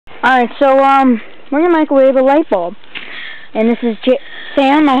Alright, so, we're gonna microwave a light bulb. And this is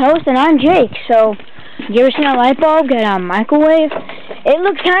Sam, my host, and I'm Jake. So, you ever seen a light bulb get a microwave? It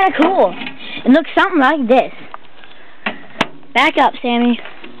looks kinda cool. It looks something like this. Back up, Sammy.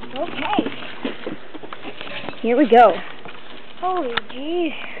 Okay. Here we go. Holy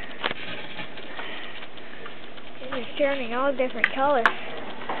jeez. It is turning all different colors.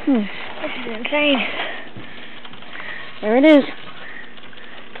 This is insane. There it is.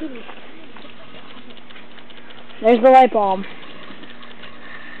 There's the light bulb.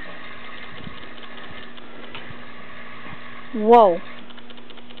 Whoa.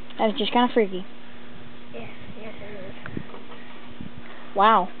 That is just kind of freaky. Yes, it is.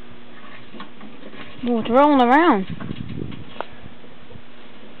 Wow. Whoa, it's rolling around.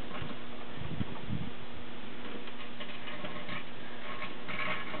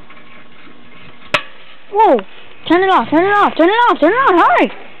 Whoa! Turn it off, turn it off, turn it off, turn it off,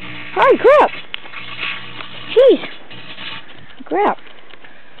 hurry! Hurry, crap! Jeez! Crap.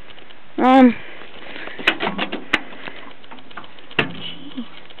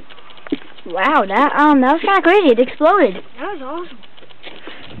 Wow, that was kinda crazy, it exploded. That was awesome.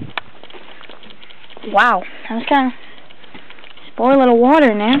 Wow, that was kinda... Just pour a little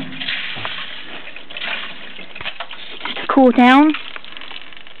water in there. Just to cool down.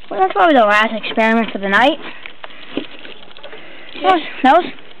 Well, that's probably the last experiment for the night. That was...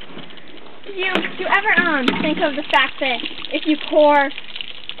 Do you ever think of the fact that if you pour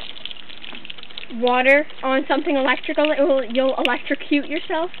water on something electrical, you'll electrocute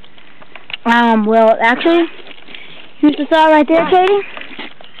yourself? Well, actually, here's the thought right there, Katie.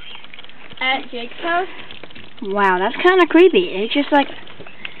 At Jake's house? Wow, that's kind of creepy. It's just like,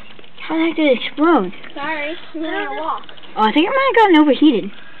 how the heck did it explode? Sorry, you went on a walk. Oh, I think it might have gotten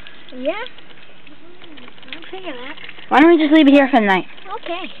overheated. Yeah? I'm thinking that. Why don't we just leave it here for the night?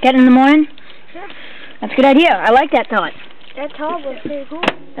 Okay. Get it in the morning? Sure. That's a good idea. I like that thought. That tub was pretty cool.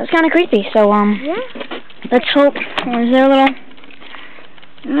 That was kind of creepy, so, Yeah? let's hope. Is there a little...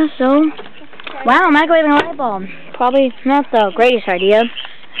 Yeah, so... Wow, microwaving a light bulb. Probably not the greatest idea.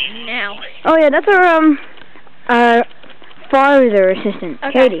 Now. Oh, yeah, that's our, father assistant,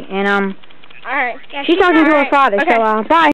 Okay. Katie. And, Alright. she's talking to her father, Okay. so, bye.